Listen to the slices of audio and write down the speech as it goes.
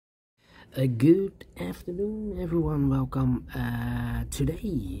A good afternoon, everyone. Welcome.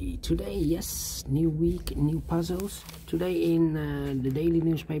 Today, yes, new week, new puzzles. Today in the daily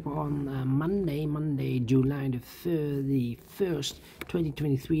newspaper on Monday, July the 31st,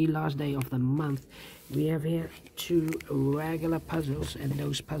 2023, last day of the month. We have here two regular puzzles, and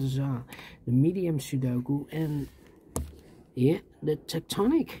those puzzles are the Medium Sudoku and the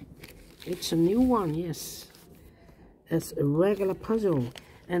Tectonic. It's a new one, yes. It's a regular puzzle.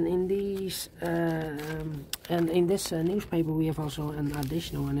 And in these, in this newspaper, we have also an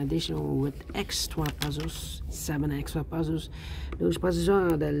additional with extra puzzles, 7 extra puzzles. Those puzzles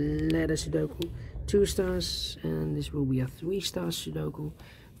are the letter Sudoku, 2 stars, and this will be a 3-star Sudoku,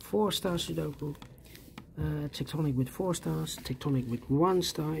 4-star Sudoku, Tectonic with 4 stars, Tectonic with 1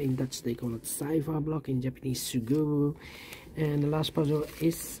 star. In Dutch they call it Cipher block, in Japanese Suguru. And the last puzzle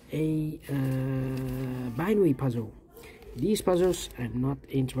is a binary puzzle. These puzzles, I'm not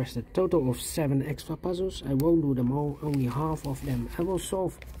interested. Total of 7 extra puzzles. I won't do them all, only half of them I will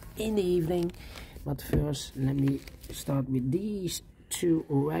solve in the evening. But first, let me start with these 2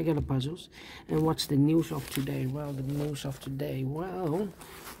 regular puzzles. And what's the news of today? Well, the news of today, well,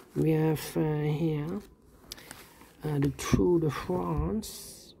 we have here the Tour de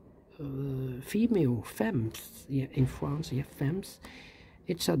France, Femmes, yeah, in France, yeah, Femmes.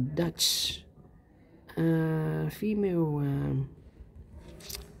 It's a Dutch female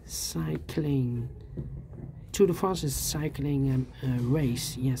cycling. Tour de France is cycling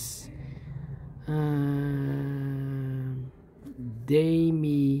race, yes.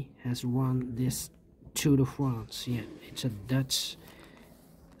 Demi has won this Tour de France, yeah. It's a Dutch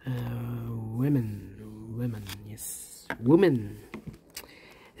women, yes, woman.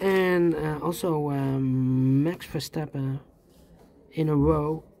 And also Max Verstappen in a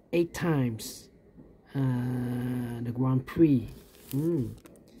row 8 times. The Grand Prix.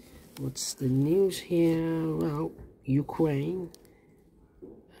 What's the news here? Well, Ukraine,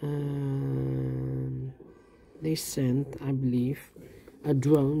 they sent, I believe, a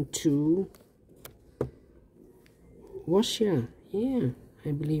drone to Russia. Yeah,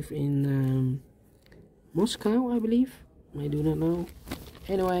 I believe in Moscow, I believe. I do not know.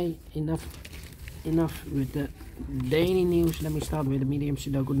 Anyway, enough with the daily news. Let me start with the Medium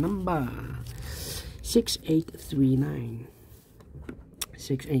Sudoku number 6839.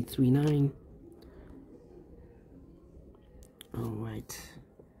 6839. All right.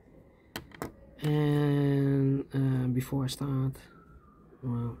 And before I start,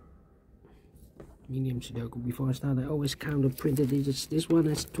 well, Medium Sudoku. Before I start, I always count the printed digits. This one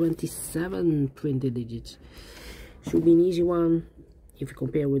has 27 printed digits. Should be an easy one. If you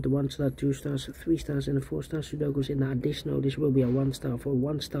compare with the 1-star, 2 stars, 3 stars, and the 4-star Sudokus in the additional, this will be a 1-star for a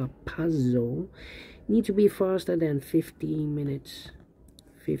 1-star puzzle. Need to be faster than 15 minutes.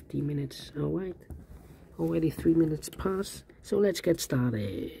 50 minutes, alright. Already 3 minutes past, so let's get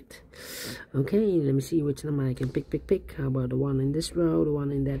started. Okay, let me see which number I can pick. How about the one in this row, the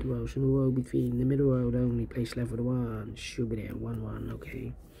one in that row? So the row between the middle row, the only place left for the 1 should be there. 1,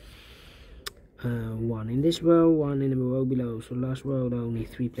 okay. 1 in this row, 1 in the row below. So last row, the only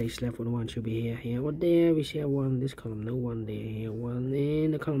 3 places left for the 1 should be here, or there. We see a 1 in this column, no 1 there. Here, 1 in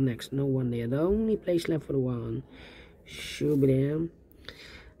the column next, no 1 there. The only place left for the 1 should be there.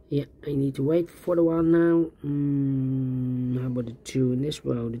 Yeah, I need to wait for the 1 now. How about the 2 in this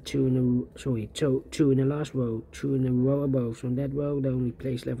row? The 2 in the 2 in the last row, 2 in the row above. So in that row, the only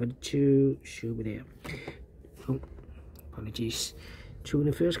place left for the 2 should be there. Oh, apologies. 2 in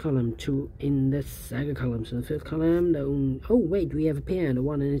the first column, 2 in the second column. So the first column, oh wait, we have a pair, the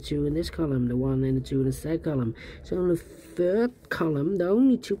 1 and the 2 in this column, the 1 and the 2 in the second column. So in the third column, the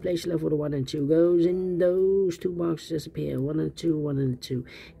only 2 places left for the 1 and 2 goes in those 2 boxes as a pair, 1 and 2, 1 and 2.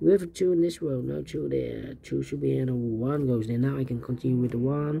 We have a 2 in this row, no 2 there, 2 should be here, and 1 goes there. Now I can continue with the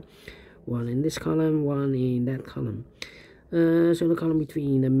 1 in this column, 1 in that column. So the column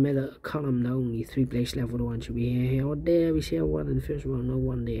between the middle column, the only 3 places left for the 1 should be here, or there. We see a 1 in the first row, no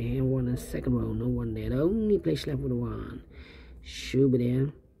 1 there. Here, 1 in the second row, no 1 there. The only place left for the 1 should be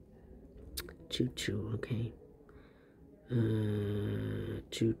there. 2, okay.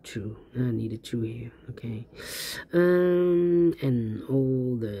 2. I need a 2 here, okay. And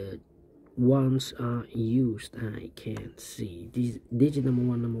all the 1s are used. I can't see. This digit number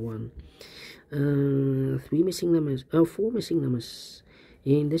 1. 3 missing numbers. Oh, 4 missing numbers.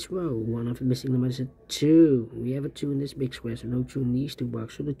 In this row, one of the missing numbers is a 2. We have a 2 in this big square, so no 2 in these two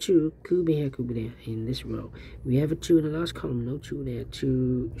boxes. So the 2 could be here, could be there in this row. We have a 2 in the last column, no 2 there.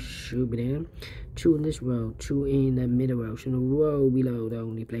 2 should be there. 2 in this row, 2 in the middle row. So the row below, the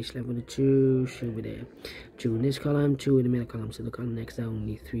only place left for the 2 should be there. 2 in this column, 2 in the middle column. So the column next, the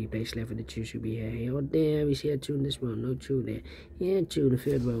only 3 place left for the 2 should be here or there. We see a 2 in this row, no 2 there. Here, 2 in the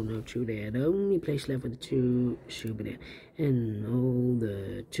third row, no 2 there. The only place left for the 2 should be there. And all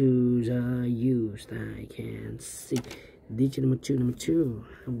the 2's are used. I can see digit number 2.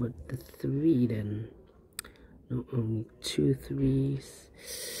 How about the 3 then? No, only 2 3's.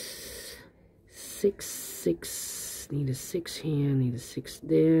 6. Need a 6 here, need a 6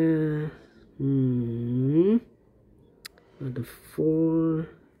 there. Not the 4.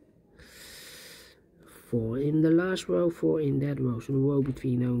 4 in the last row, 4 in that row. So the row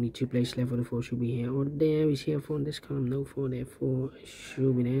between only 2 places left for the 4 should be here or there. We see a 4 in this column, no 4 there, 4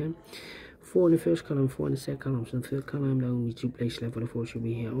 should be there. 4 in the first column, 4 in the second column. So the third column, the only 2 places left for the 4 should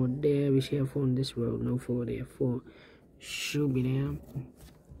be here or there. We see a 4 in this row, no 4 there, 4 should be there.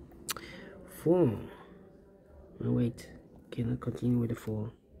 4. Oh wait, cannot continue with the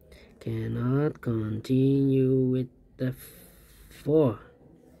 4. Cannot continue with the 4.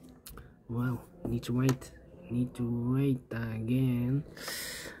 Wow, need to wait again.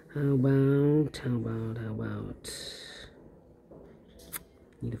 How about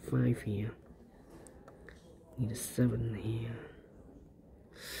need a 5 here, need a 7 here,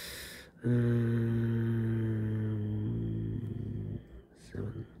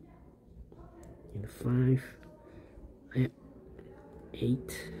 7, need a 5,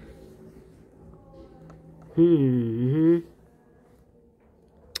 8.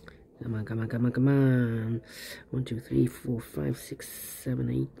 Come on. 1, 2, 3, 4, 5, 6, 7,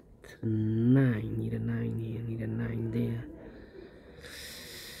 8, 9. Need a 9 here, need a 9 there.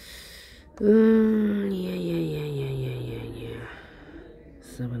 Yeah.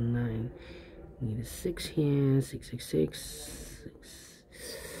 7, 9. Need a 6 here, 6.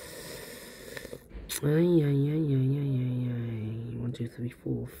 1, 2, 3,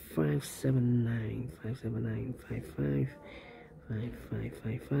 4, 5, 7, 9. 5, 7, 9, 5, 5.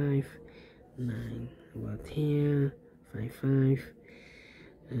 5, 9. About here, 5, 5,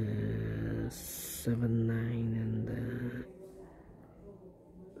 7, 9, and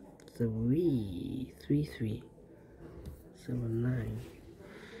 3, 7, 9.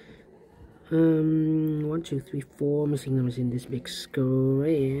 1, 2, 3, 4 missing numbers in this big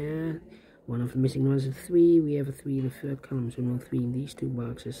square. One of the missing numbers is 3. We have a 3 in the third column, so no 3 in these two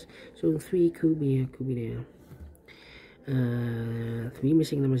boxes. So 3 could be here, could be there. 3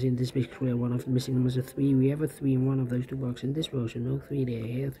 missing numbers in this big square. One of the missing numbers is 3. We have a 3 in one of those two boxes in this row, so no 3 there.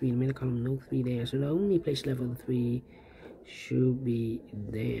 Here, 3 in the middle column, no 3 there. So the only place left for the 3 should be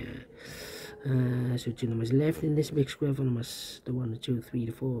there. So 2 numbers left in this big square. 4 numbers, the 1, the 2, 3,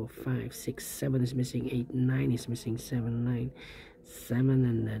 the 4, 5, 6, 7 is missing. 8, 9 is missing. 7, 9, 7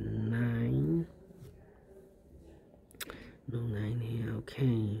 and then 9. No 9 here.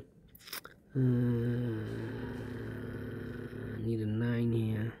 Okay. Need a 9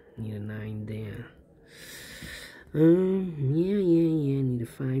 here, need a 9 there. Yeah, need a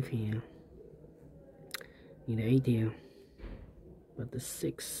 5 here, need an 8 here, but the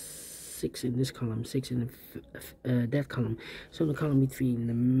 6 in this column, 6 in that column. So the column between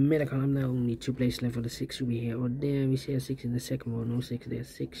the middle column, now only 2 places left for the 6 should be here or there. We see a 6 in the second row, no 6 there,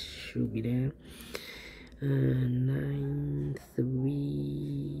 6 should be there. 9,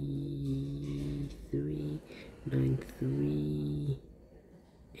 3, 9, 3,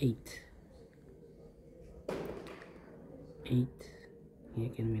 8. 8. Here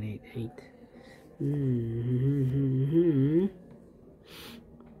can be 8.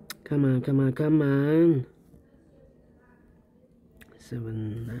 Come on.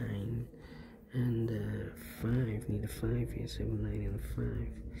 7, 9, and 5. Need a 5 here. 7, 9, and a 5.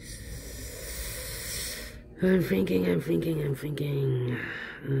 I'm thinking. 9.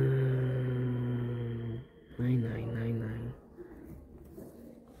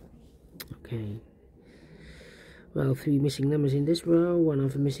 Okay. Well, 3 missing numbers in this row. One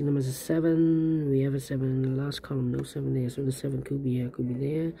of the missing numbers is 7. We have a 7 in the last column. No 7 there. So the 7 could be here, could be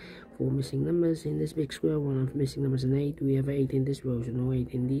there. 4 missing numbers in this big square. One of the missing numbers is an 8. We have an 8 in this row. So no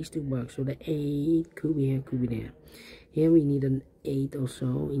 8 in these two boxes. So the 8 could be here, could be there. Here we need an 8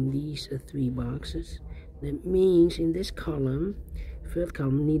 also in these 3 boxes. That means in this column, third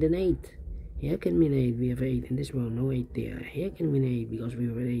column, need an 8. Here can be an 8. We have an 8 in this row, no 8 there. Here can be an 8 because we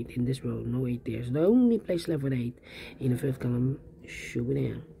have an 8 in this row, no 8 there. So the only place left with 8 in the third column should be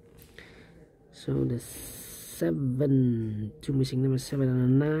there. So the 7. 2 missing numbers, 7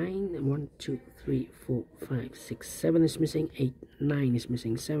 and a 9. 1, 2, 3, 4, 5, 6, 7 is missing. 8, 9 is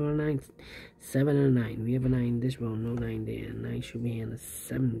missing. 7 and 9. 7 and 9. We have a 9 in this row, no 9 there. 9 should be here, and the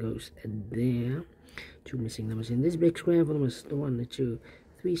 7 goes there. 2 missing numbers in this big square for numbers. The 1, the 2,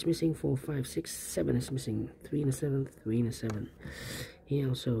 3 is missing. 4, 5, 6, 7 is missing. 3 and a 7, 3 and a 7. Here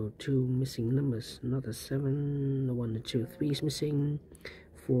also 2 missing numbers, not a 7. The 1, the 2, 3 is missing.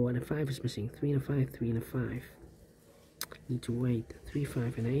 4 and a 5 is missing. 3 and a 5, 3 and a 5. Need to wait. 3,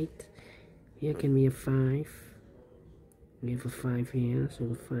 5 and 8. Here can be a 5. We have a 5 here, so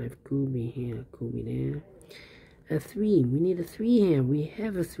the 5 could be here, could be there. A 3, we need a 3 here. We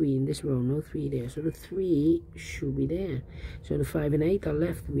have a 3 in this row, no 3 there, so the 3 should be there. So the 5 and 8 are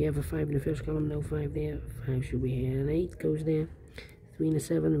left. We have a 5 in the first column, no 5 there. 5 should be here, and 8 goes there. 3 and a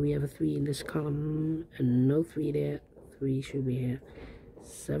 7, we have a 3 in this column, and no 3 there. 3 should be here.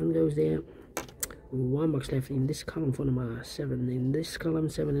 7 goes there. 1 box left in this column for number 7 in this column,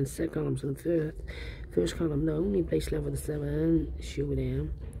 7 in the second column, so the first column, the only place left for the 7 should be there.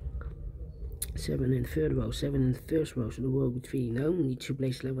 7 in the third row, 7 in the first row, so the row between only 2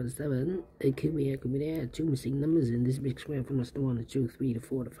 places left for the 7. It could be here, could be there. 2 missing numbers in this big square from us, the 1, the 2, 3, the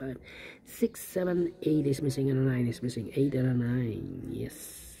 4, the 5, 6, 7, 8 is missing, and a 9 is missing. 8 and a 9,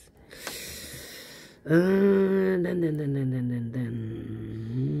 yes. Then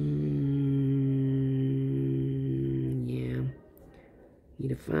yeah,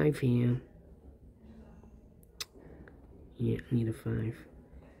 need a 5 here. Yeah, need a 5.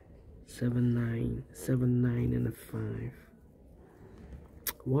 7, 9, 7, 9 and a 5.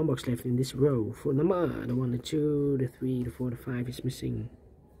 1 box left in this row for number, the 1, the 2, the 3, the 4, the 5 is missing.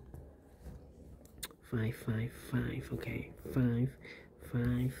 5, 5, 5, okay, 5,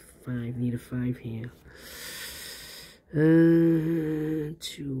 5, 5, need a 5 here. 2,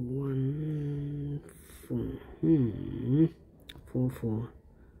 1, 4, 4, 4,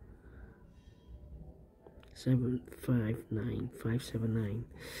 7, 5, 9, 5, 7, 9.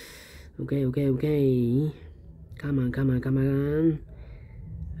 Okay. Come on.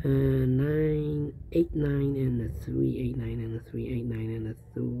 9, 8, 9, and a 3, 8, 9, and a 3, 8, 9, and a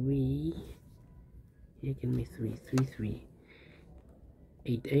 3. Here can be 3, 3, 3.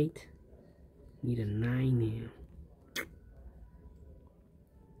 8, 8. Need a 9 here.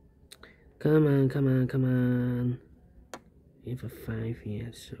 Come on. We have a 5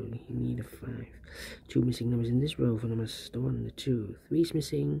 here, so you need a 5. 2 missing numbers in this row for numbers, the 1, the 2, 3 is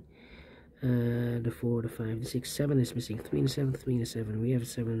missing. The 4, the 5, the 6, 7 is missing. 3 and 7, 3 and 7. We have a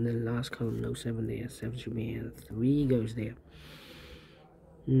 7 in the last column, no 7 there. 7 should be here. 3 goes there.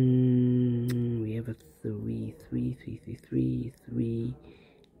 We have a 3, 3, 3, 3, 3, 3.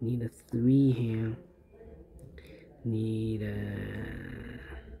 Need a 3 here. Need a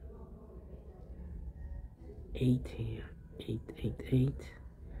 8 here. 8, 8, 8.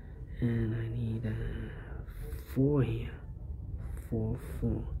 And I need a 4 here. 4,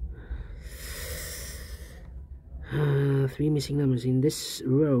 4. 3 missing numbers in this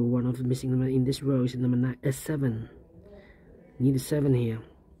row. One of the missing numbers in this row is number 9, 7. Need a 7 here.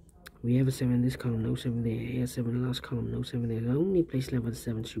 We have a 7 in this column, no 7 there. Here 7 in the last column, no 7 there. The only place left for the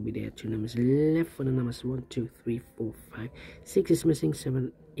 7 should be there. 2 numbers left for the numbers 1, 2, 3, 4, 5. 6 is missing.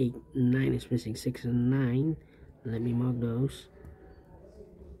 7, 8, 9 is missing. 6 and 9. Let me mark those.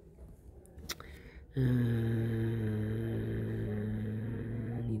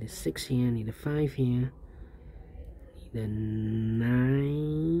 Need a 6 here. Need a 5 here. Need a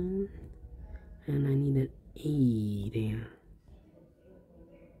 9. And I need an 8 there.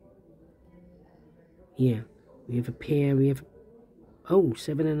 Yeah, we have a pair, we have,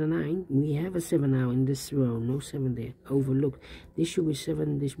 7 and a 9. We have a 7 now in this row, no 7 there. Overlooked. This should be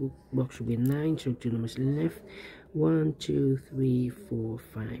 7, this box should be 9, so 2 numbers left. 1, 2, 3, 4,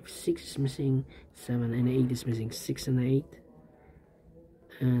 5, 6 is missing. 7 and 8 is missing. 6 and 8.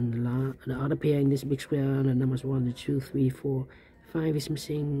 And the other pair in this big square, the numbers 1, 2, 3, 4, 5 is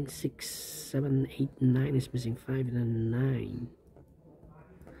missing. 6, 7, 8, 9 is missing. 5 and 9.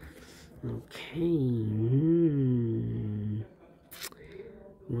 Okay.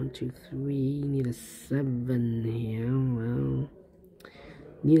 1, 2, 3. Need a 7 here. Well,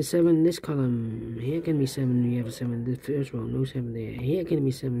 need a 7 in this column. Here can be 7. We have a 7 in the first row. No 7 there. Here can be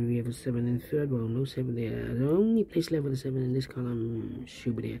 7. We have a 7 in the third row. No 7 there. The only place left for the 7 in this column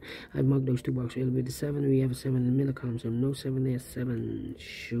should be there. I've marked those 2 boxes earlier with the 7. We have a 7 in the middle column. So no 7 there. 7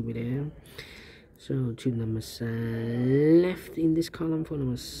 should be there. So 2 numbers left in this column for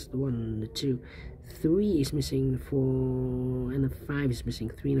numbers 1, the 2, 3 is missing, 4 and a 5 is missing.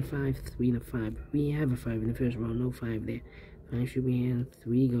 3 and a 5, 3 and a 5. We have a 5 in the first row, no 5 there. 5 should be here,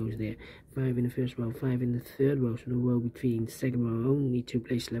 3 goes there, 5 in the first row, 5 in the third row, so the row between the second row, only 2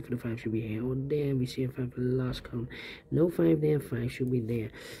 places left for the 5 should be here, or there, we see a 5 in the last column, no 5 there, 5 should be there,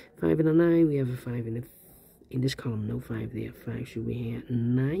 5 in the 9, we have a 5 in this column, no 5 there, 5 should be here,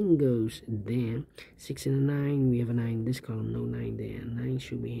 9 goes there, 6 in the 9, we have a 9 in this column, no 9 there, 9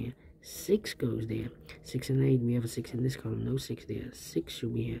 should be here, 6 goes there, 6 and 8, we have a 6 in this column, no 6 there, 6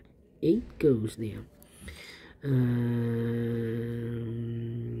 should be here, 8 goes there.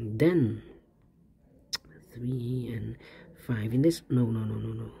 Then 3 and 5 in this, no,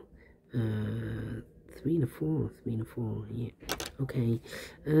 3 and a 4, yeah, okay.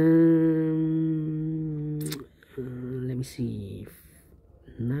 Let me see,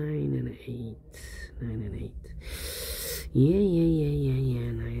 9 and 8, 9 and 8,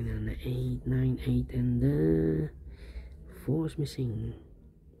 yeah, 9 and 8, 9, 8, and 4 is missing,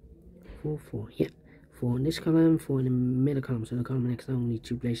 4, yeah, 4 in this column, 4 in the middle column, so the column next only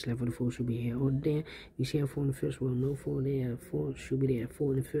 2 places left for the 4 should be here or there. You see how 4 in the first row, no 4 there, 4 should be there,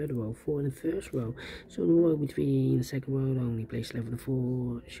 4 in the third row, 4 in the first row, so the row between the second row, the only place left for the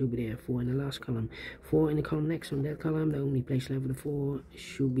 4 should be there, 4 in the last column, 4 in the column next on that column, the only place left for the 4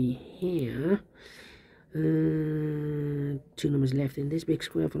 should be here. 2 numbers left in this big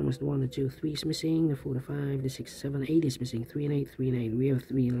square. 4 numbers, the 1, the 2, 3 is missing, the 4, the 5, the 6, 7, 8 is missing, 3 and 8, 3 and 8, we have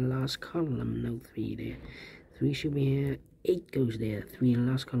 3 in the last column, no 3 there, 3 should be here, 8 goes there, 3 in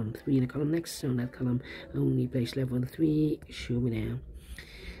the last column, 3 in the column next, so in that column, only place left for the 3 should be there.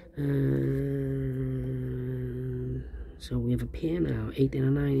 So we have a pair now, 8 and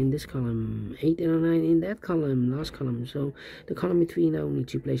a 9 in this column, 8 and a 9 in that column, last column, so the column between only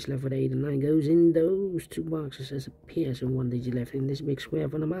 2 places left for the 8 and 9 goes in those 2 boxes as a pair, so 1 digit left in this big square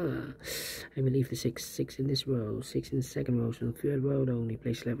for the mark. I believe the 6 in this row, 6 in the second row, so the third row, the only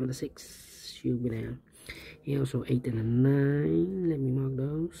place left for the 6 should be there. Here also 8 and a 9, let me mark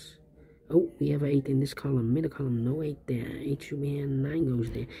those. Oh, we have an 8 in this column, middle columm, no 8 there, 8 should be here, 9 goes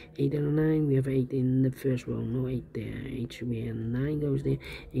there, 8 and a 9, we have 8 in the first row, no 8 there, 8 should be here, 9 goes there,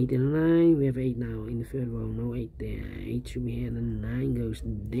 8 and a 9, we have 8 now in the third row, no 8 there, 8 should be here, and 9 goes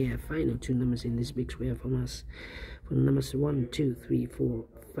there. Final 2 numbers in this big square from us, for the numbers 1, 2, 3, 4,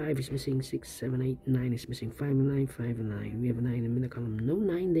 5 is missing, 6, 7, 8, 9 is missing, 5 and 9, 5 and 9, we have a 9 in the middle column, no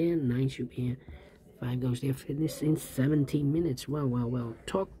 9 there, 9 should be here. 5 goes there, finish in 17 minutes. Well,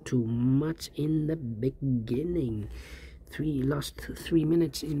 talk too much in the beginning. Lost 3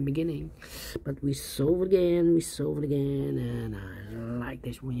 minutes in the beginning, but we solve again, and I like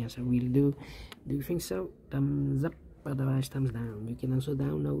this one. Yes, I really do. Do you think so? Thumbs up, otherwise thumbs down. You can also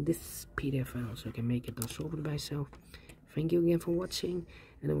download this PDF file so you can make it and solve it by yourself. Thank you again for watching,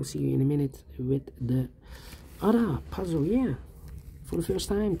 and I will see you in a minute with the other puzzle. Yeah, for the first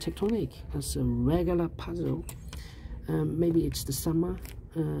time, Tectonic as a regular puzzle. Maybe it's the summer,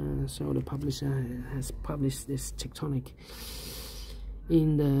 so the publisher has published this Tectonic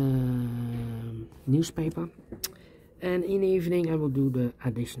in the newspaper, and in the evening I will do the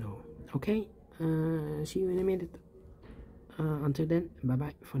additional. Okay, see you in a minute. Until then, bye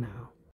bye for now.